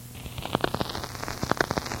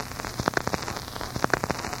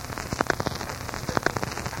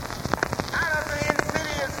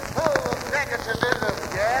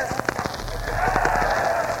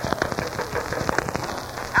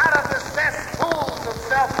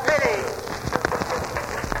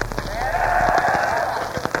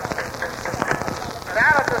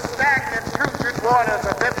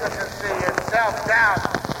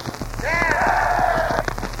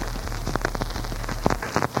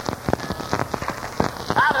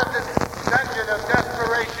of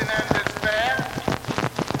desperation and despair.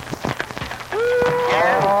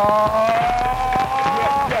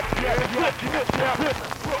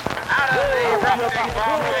 Out of the erupting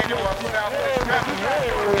volcano of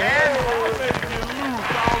self-destruction. And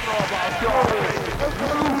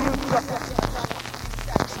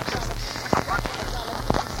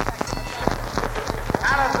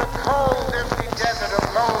out of the cold, empty desert of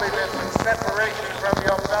loneliness and separation from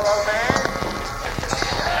your fellow man.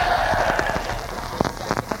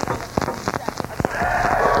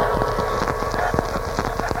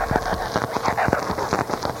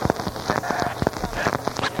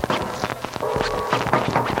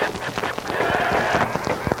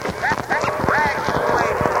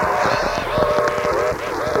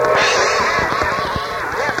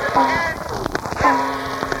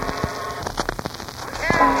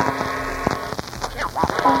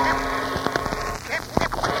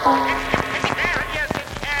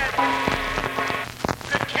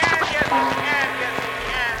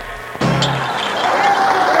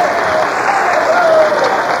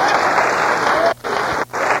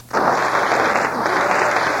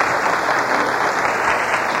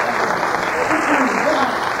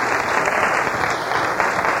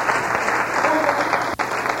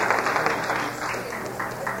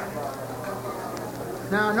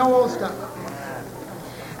 Now, no old stuff.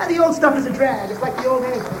 And the old stuff is a drag. It's like the old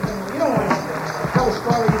anything. You don't want to tell a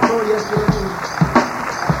story you told yesterday.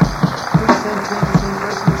 Do the same thing, the same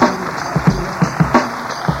person, the same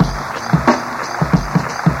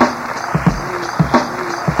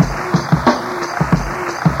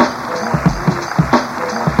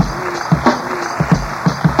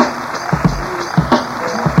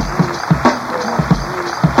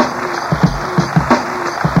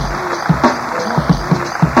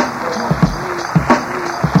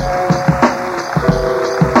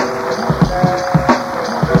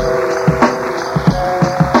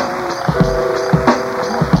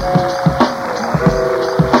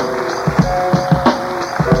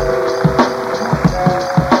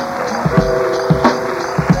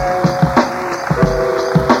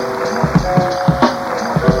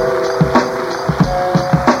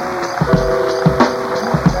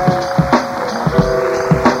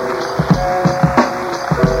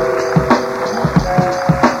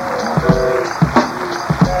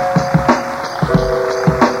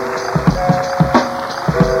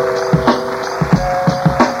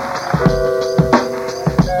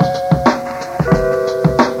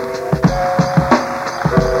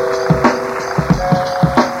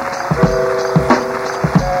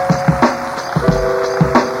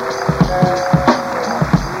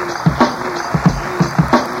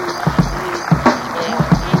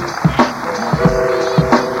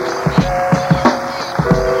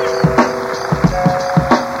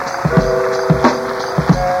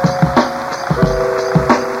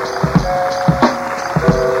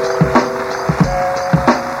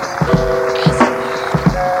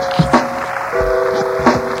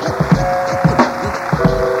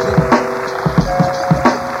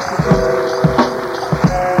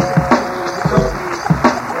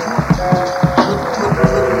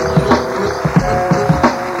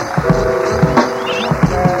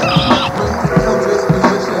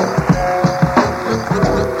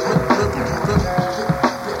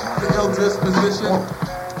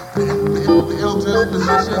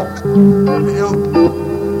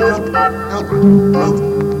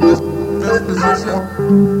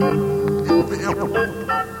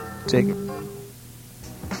Take it.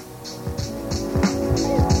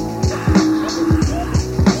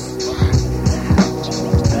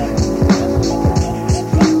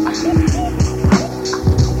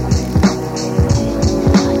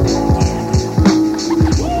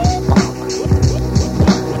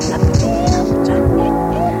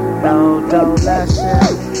 Don't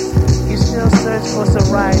lesson. You still search for some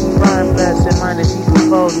right and rhyme lesson. Minded people,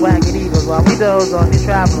 foes, wagging eagles. While we doze on you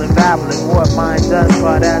traveling, babbling. Warp mind dust,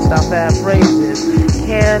 part that's our fab phrases.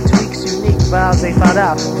 Can tweaks, unique vows they found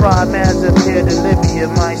out. Fraud mans appeared to Libya,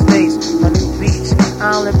 my states. A new beach,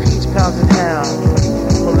 island peach, pounds in hell.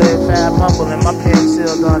 Live fab mumbling, my pen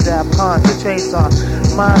sealed on that concentrates on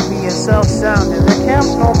mind being self-sounding. The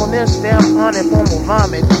camp's normalness stamped on informal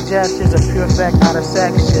vomit. The gestures of pure fact out of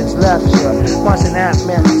sections. Lecture, marching at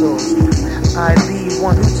mentals. IV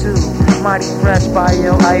 122, mighty fresh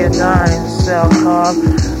bio iodine cell carb.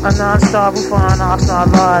 A non-star roof on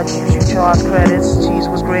Oxnard Lodge. Use you charge credits. Cheese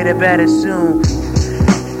was greater, better soon.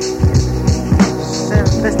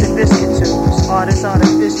 Simplistic biscuit tunes. Artists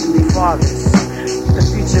artificially flawless. The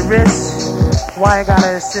futurists, why I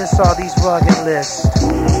gotta assist all these rugged lists?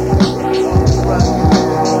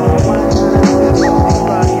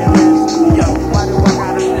 Yo.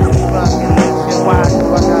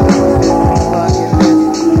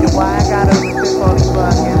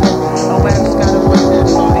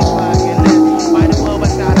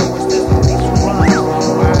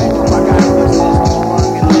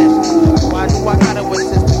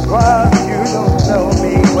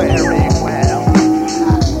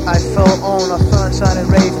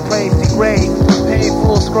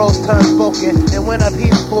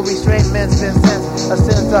 Glory straight men spin sense. A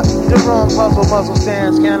sense of Jerome puzzle muzzle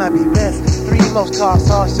stands cannot be missed. Three most tossed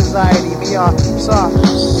harsh society. We are soft,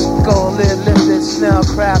 gold lid lifted, snell,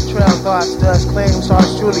 crab trail thoughts, does claims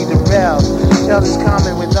hearts truly derailed. Shells is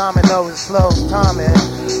common with dominoes and slows timing.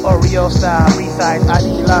 Oreo style, resize,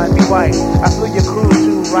 ID line be white. I flew your crew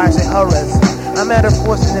to rising horrors. I'm at a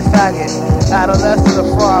force in the faggot. Adolescents are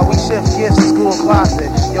fraud, we shift gifts in school closet.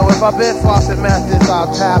 Yo, if I been faucet methods, I'll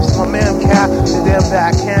tap. So my mem cap, to them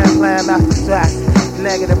back can plan master tracks.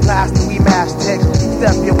 Negative plaster, we mass ticks.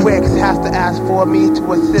 Step your wicks, has to ask for me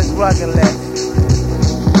to assist rugged legs.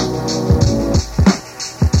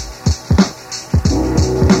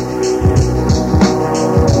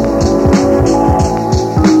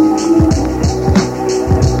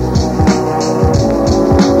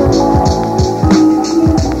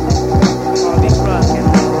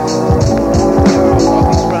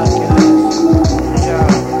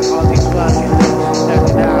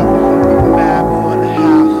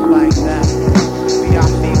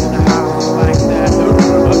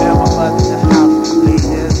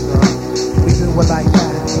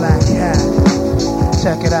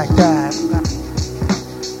 Check it like that.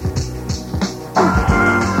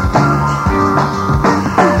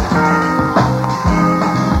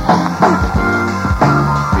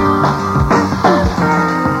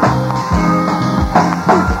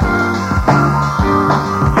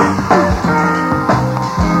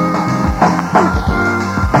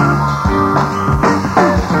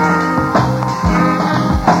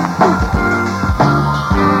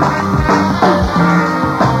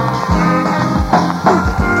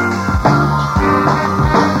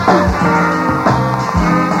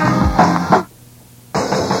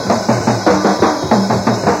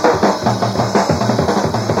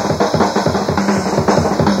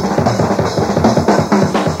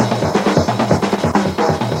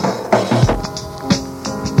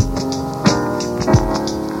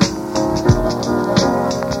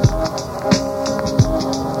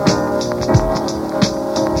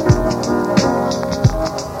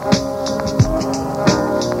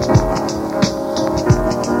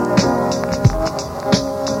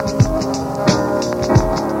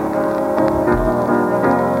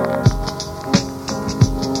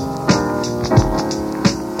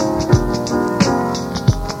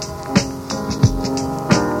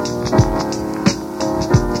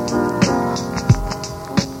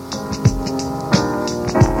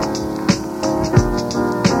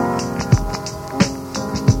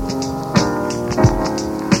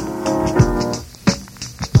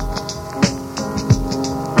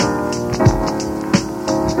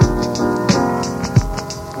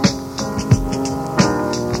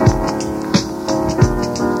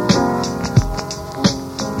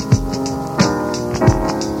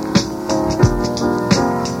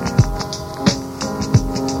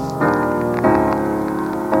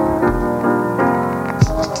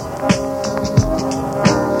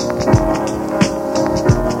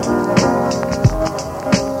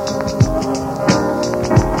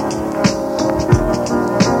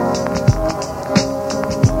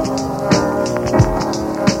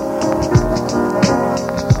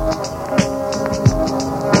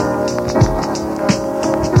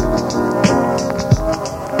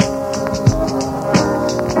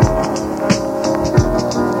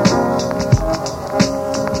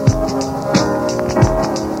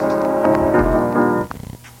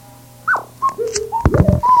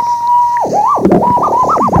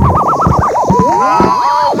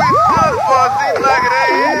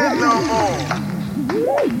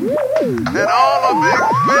 And all the big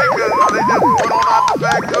speakers, they just put on out the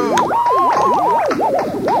back door.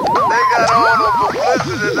 They got all the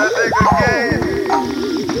publicity that they could gain.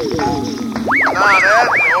 Now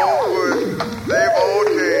that's over. They've all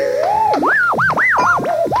changed.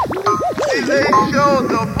 See, they showed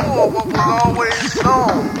the poor what was always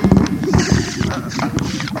known.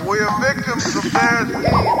 We're victims of their schemes,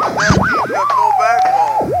 and that scheme have no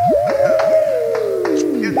backbone.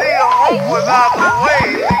 You see, a hope without the way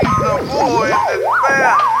leaves the poor in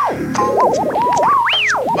despair.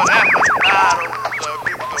 But that's a title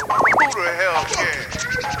subject, so who the hell cares?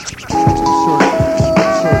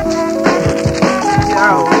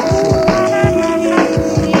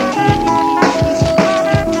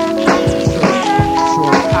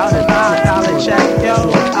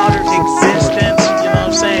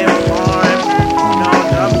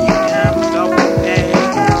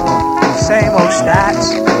 Same old stats.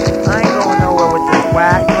 I ain't going nowhere with this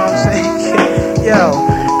whack, you know what I'm saying? Yo,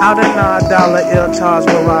 out in $9 ill-tars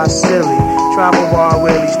mirage silly. Travel bar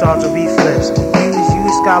really starts to be flips.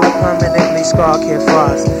 Use scholar permanently scar kid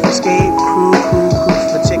frost. Escape crew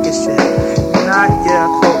for chicken shit. Not, yeah,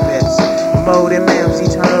 quote mode and Mims,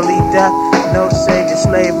 eternally death. Note save your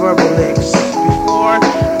slave verbal licks. Before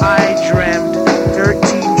I dreamed 13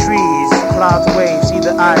 trees, clouds, waves, see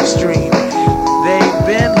the eye stream. They've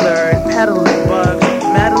been lured, peddling bugs,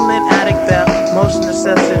 meddling, addict theft, most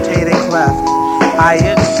necessitated cleft. I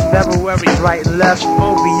itch, February's right and left,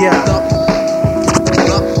 phobia.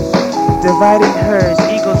 Dividing herds,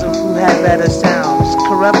 eagles of who had better sounds.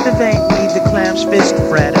 Corruptive ain't me, the clam's fist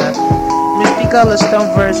fretter. Misty color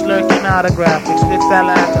stone verse lurking autographics. Fits that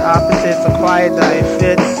laughter opposites, acquired diet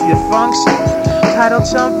fits your functions. Title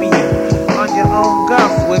champion on your own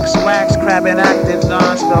guff. Wicks, wax, crab and active,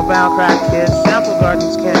 non-spellbound crack kids. Sample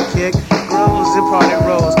gardens can't kick. Grows, imparted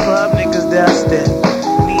roles, club niggas destined.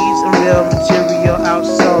 Needs a real material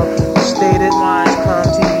outsold. Stated minds come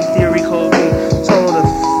TV theory cold beat. Told a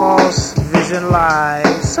false vision lie.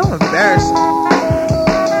 So embarrassing.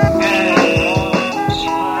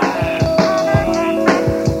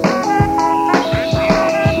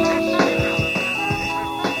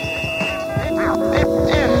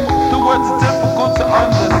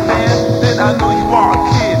 I know you are a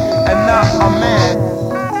kid and not a man.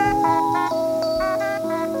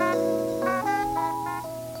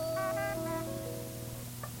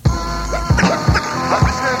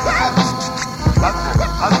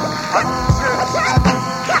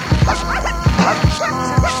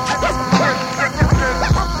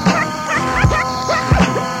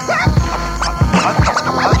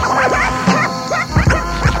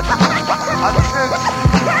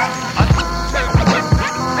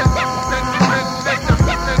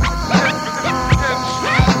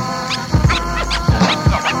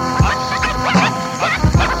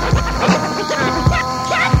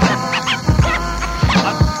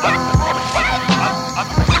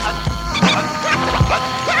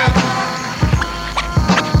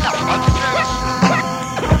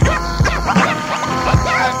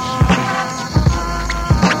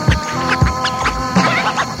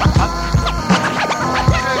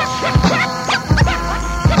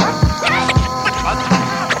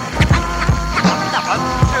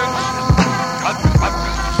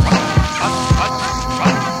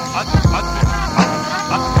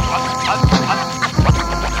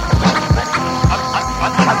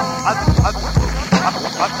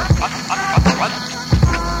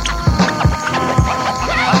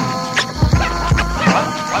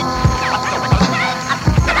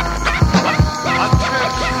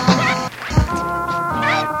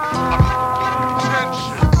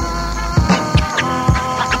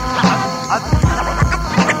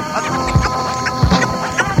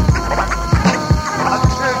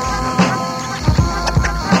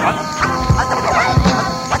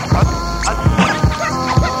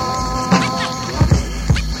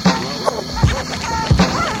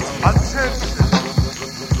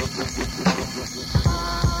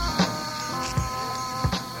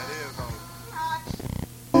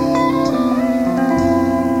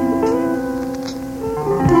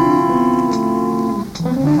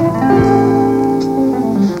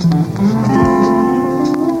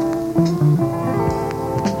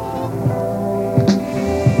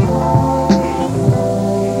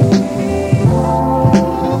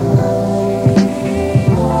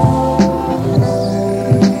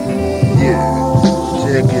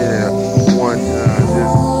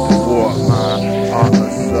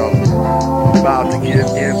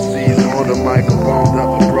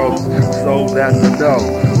 That's a no.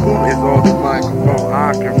 Who is on the microphone?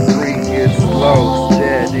 I can freak it slow,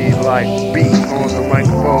 steady like beat on the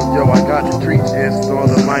microphone. Yo, I got the treats, it's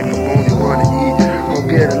on the microphone. You wanna eat? Go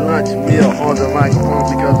get a lunch meal on the microphone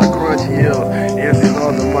because I crunch heels. MC's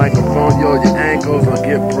on the microphone. Yo, your ankles will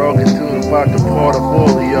get broken to about the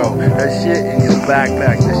portfolio. That shit in your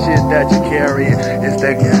backpack, the shit that you're carrying, is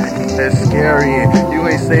that's scary. And you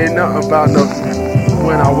ain't saying nothing about no.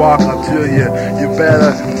 When I walk up to you, you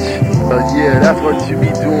better. Yeah, that's what you be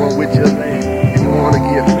doing with your lady. You wanna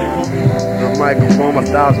get the microphone, my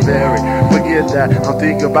style's buried. Forget that, I'm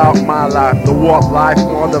thinking about my life. The warp life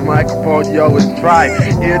on the microphone, yo, it's dry.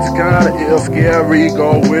 It's kinda ill scary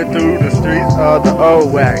going through the streets of the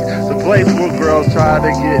old wax. The place where girls try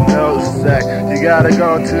to get no sex. You gotta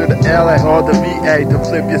go to the LA or the VA to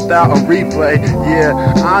flip your style on replay. Yeah,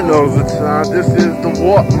 I know the time. This is the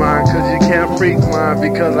warp mind, cause you can't freak mine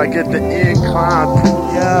because I get the incline.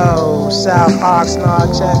 Yo, South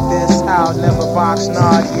Oxnard, check this out. Never box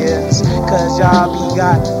Nardians, cause y'all be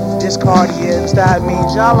got discardians. That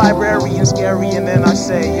means y'all librarians scary. And then I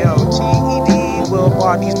say, yo, TED will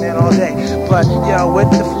bar these men all day. But yo,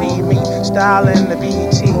 with the free meat, style and the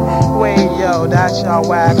BT. Wait, yo, that's y'all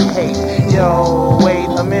whack hate. Yo, wait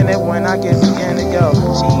a minute when I get beginning. Yo,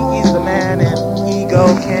 she is the man and he ego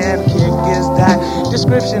can kick is that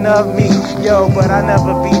description of me, yo. But I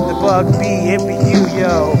never beat the bug B, it be you,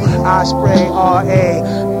 yo. I spray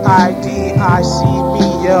RAIDIC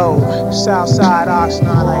me, yo. Southside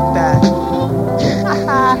Oxnard like that.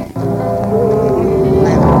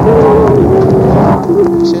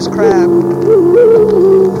 Shit's crap.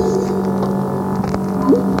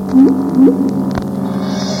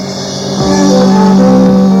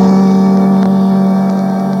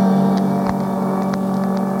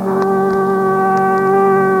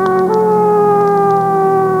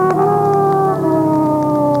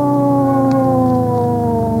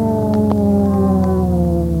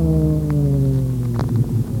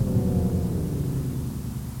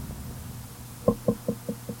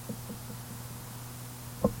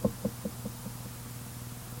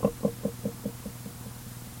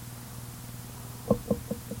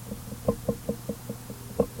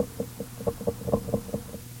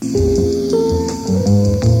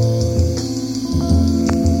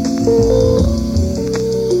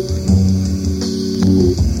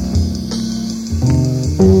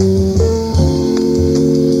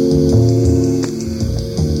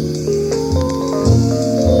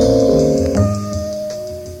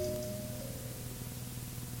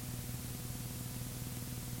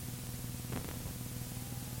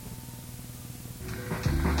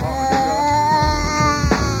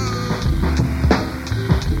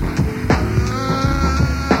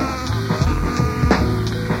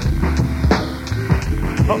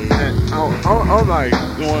 I'm like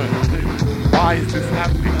going, why is this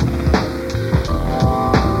happening?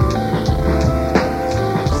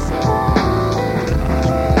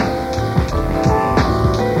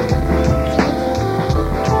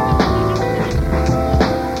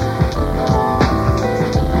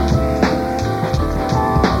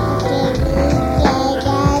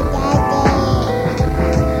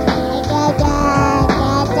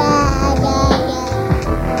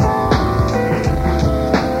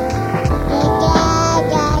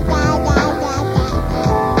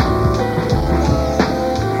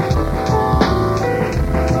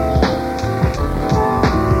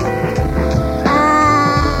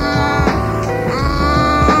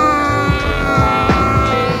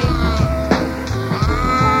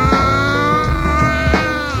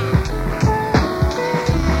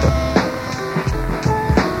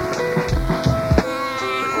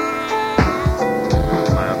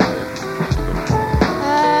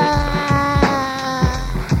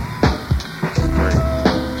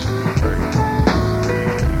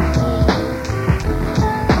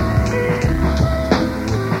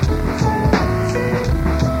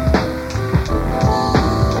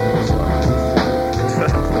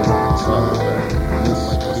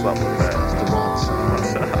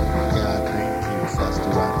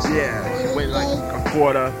 Yeah, she weighed like a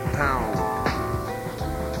quarter pound.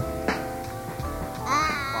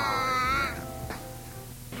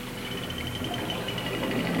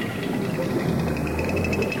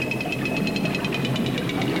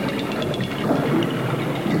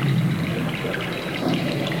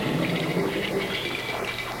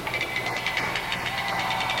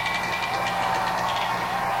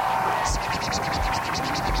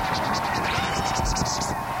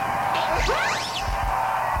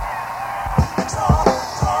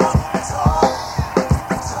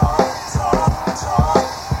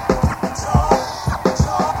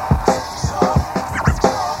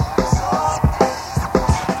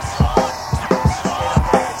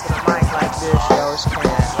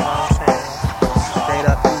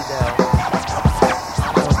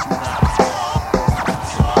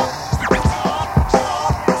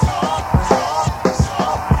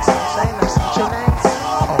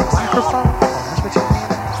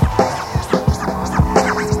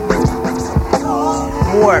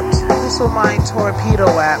 Warped, missile mind torpedo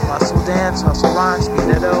at muscle dance, hustle rhymes,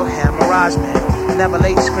 speedo, hammerage man. Never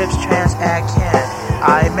late scripts, trans ad can.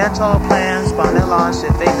 I mental plans, spawn and launch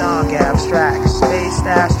if they dog abstract. Space,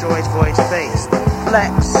 asteroids, voice face.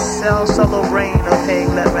 Flex, cell, solo brain, opaque,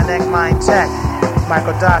 left neck, mind tech.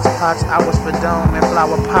 Microdots, pots, hours for dome, and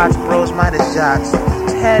flower pots, bros, minus jots.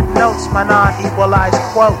 10 notes, my non-equalized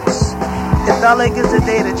quotes. If LA gives the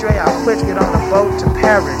day to Dre, I'll quit, get on a boat to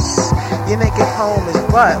Paris. Your naked home is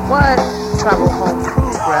what? What? Travel home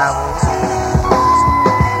crew gravel.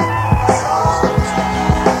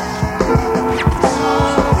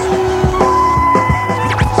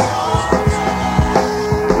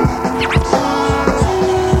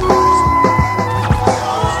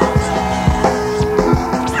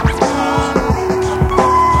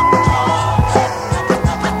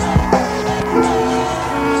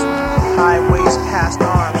 Highways past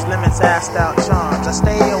arms, limits assed out charms. I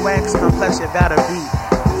stay your wax, complex your battery.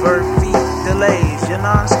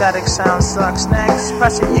 static sound sucks. Next,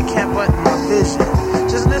 pressing your can't button my vision.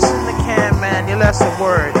 Just listen to Caveman, your lesson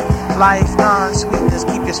word. Life, non-sweetness,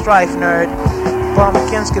 keep your strife, nerd.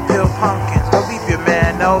 Bumpkins can peel pumpkins. Don't leave your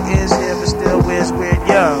man, no is here, but still is weird,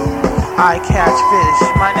 yo. I catch fish,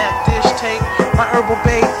 my net dish take, my herbal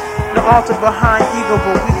bait. No altar behind ego,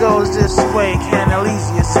 but we goes this way.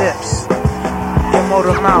 Canalesia sips. Your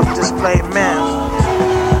motor mouth display man.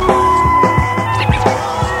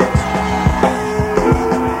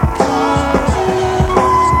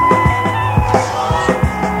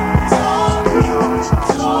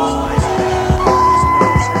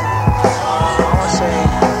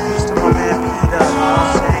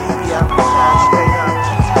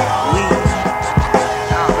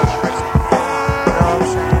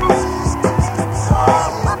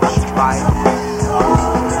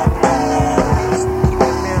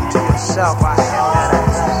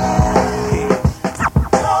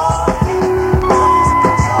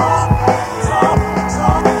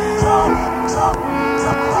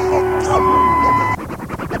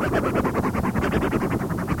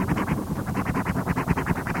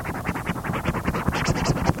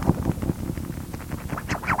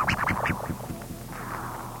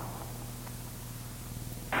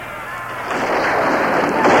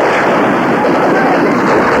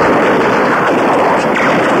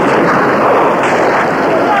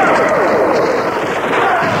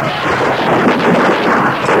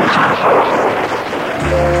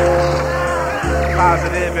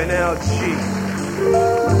 Positive and LG.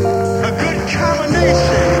 A good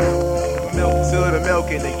combination. Milk to the milk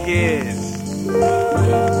and the kids.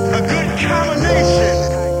 A good combination.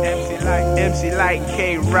 MC Light,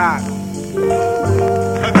 K-Rock.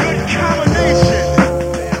 A good combination.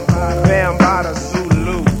 Bambada,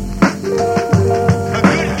 Zulu. A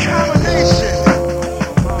good combination.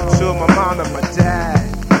 To my mom and my dad.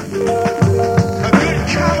 A good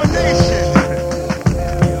combination.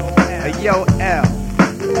 Yo, L.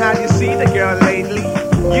 Have you seen the girl lately?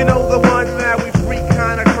 You know the one that we freak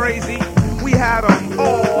kinda crazy. We had them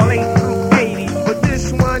all 8 through 80, but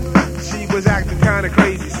this one, she was acting kinda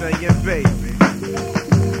crazy, saying, baby,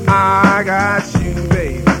 I got you,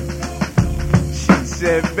 baby. She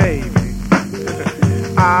said, baby,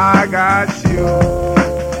 I got you.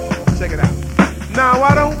 Check it out. Now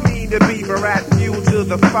I don't mean to be add fuel to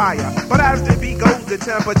the fire, but as the beat goes, the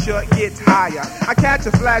temperature gets higher. I catch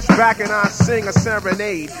a flashback and I sing a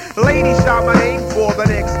serenade. Ladies shout my name for the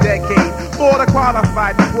next decade. For the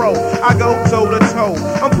qualified pro, I go toe to toe.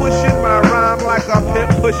 I'm pushing my rhyme like a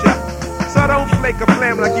pimp pusher. So don't flake a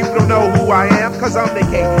flame like you don't know who I am, cause I'm the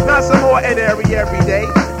king. Not some ordinary everyday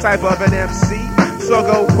type of an MC. So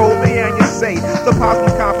go quote me and you say the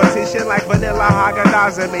possible competition like Vanilla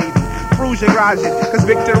Haagen-Dazs maybe. Bruise your garage, cause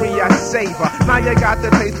victory I savor. Now you got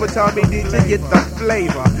the taste, but tell me, did you get the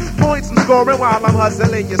flavor? Points and scoring while I'm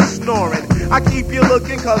hustling, you're snoring. I keep you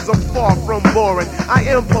looking cause I'm far from boring. I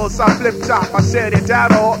impulse, I flip top, I said it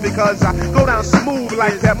that all because I go down smooth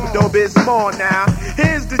like Pepto-Bismol now.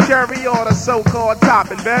 Here's the cherry or the so-called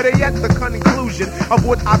topping. Better yet, the conclusion of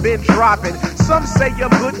what I've been dropping. Some say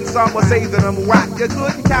I'm good and some will say that I'm whack. You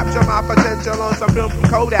couldn't capture my potential on some film from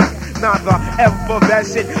Kodak. Now the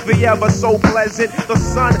effervescent, the ever so pleasant, the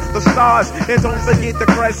sun, the stars, and don't forget the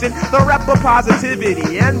crescent, the rep of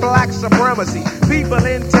positivity and black supremacy. People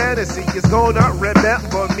in Tennessee is gonna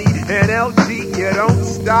remember me and LG. You don't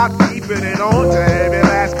stop keeping it on to every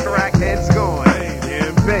last crackhead's gone.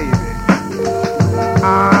 And baby,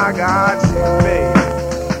 I got you, baby,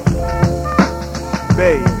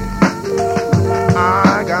 baby,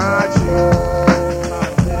 I got you.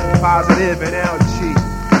 Positive and LG.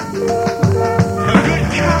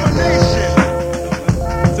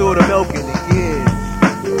 To the milk and the kids.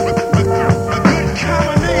 A good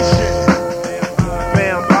combination.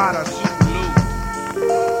 Bambada, Zulu.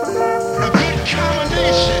 A good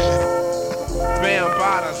combination.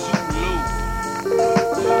 Bambada, Zulu.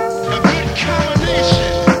 A good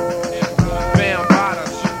combination.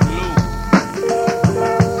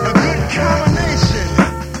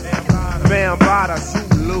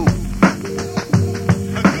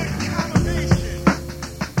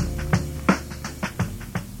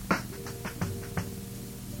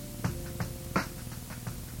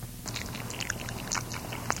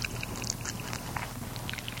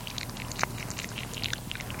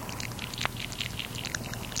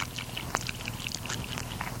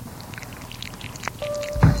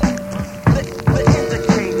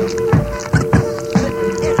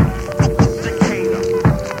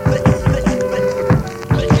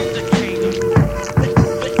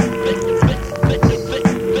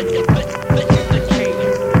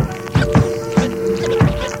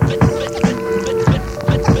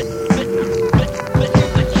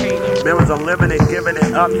 I'm living it, giving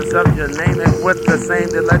it up to serve your name. And with the same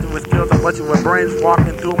legend with skills, I butcher you with brains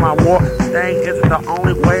walking through my war. Staying isn't the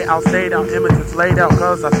only way. I'll stay down, images laid out,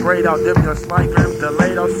 cause I sprayed out, dip your slight grim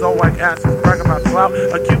delayed out. So I asked this brag about clout.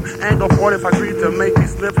 Acute angle 45 degrees to make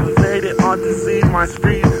these slips related on disease. My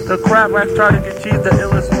street, the crab wax try to get cheese, the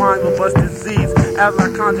illest mind will bust disease. As I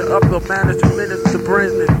conjure up the manage 2 minutes to bring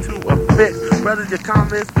it to a fit. Brothers, your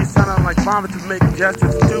comments be sounding like vomit to make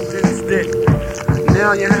gestures to stick.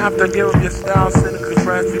 Now you have to give up your style, cynical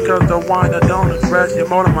express, because the wine that don't express your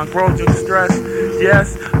motive, my growth, your stress.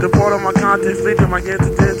 Yes, the port of my context, leading my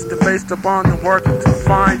incidents, the based upon the work to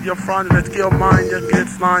find your front of the skill mind, you get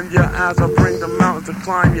slime, your as I bring the mountains to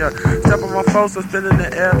climb, you step on my foes, so spin in the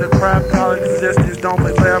air, the crab college existence, don't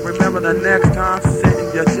play fair, remember the next time, sit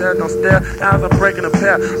in your chair, don't stare, as I'm breaking a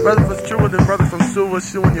pair, brothers was truer than brothers from sewer,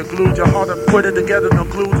 shoeing your glued, your heart to put it together, no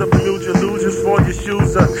clues up, you lose your for your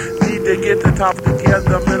shoes up, need to get the top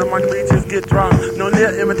together, men of my leeches get dropped, no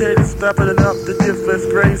near imitators stepping it up, the difference,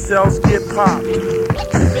 brain cells get popped.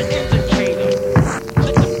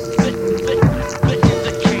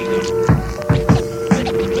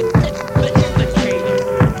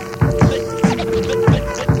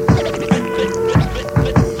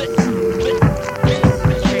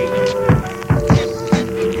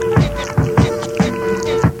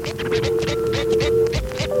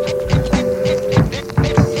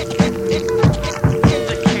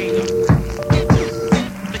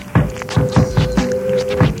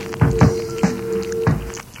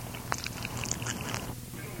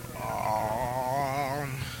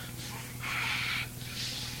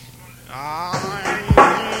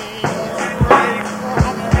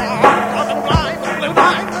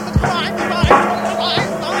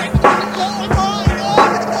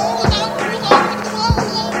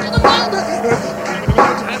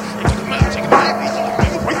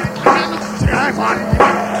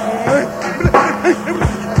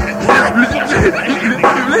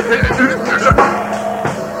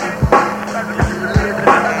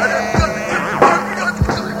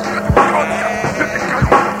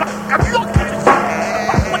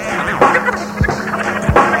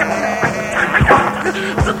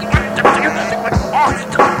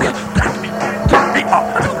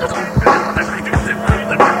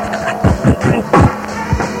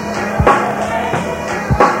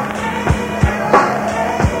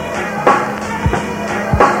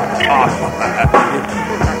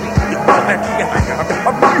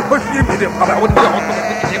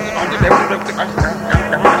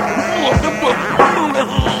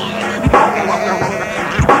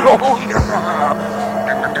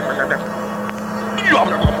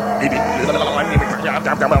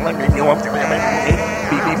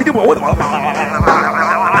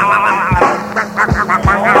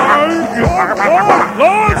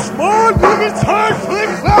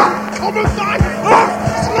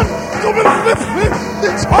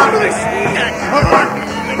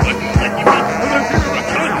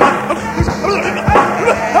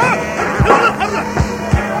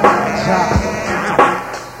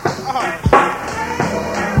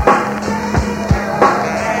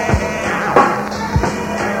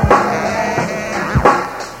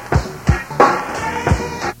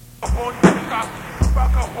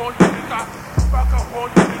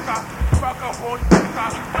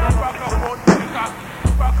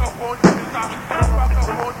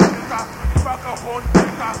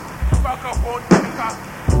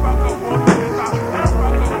 Fuck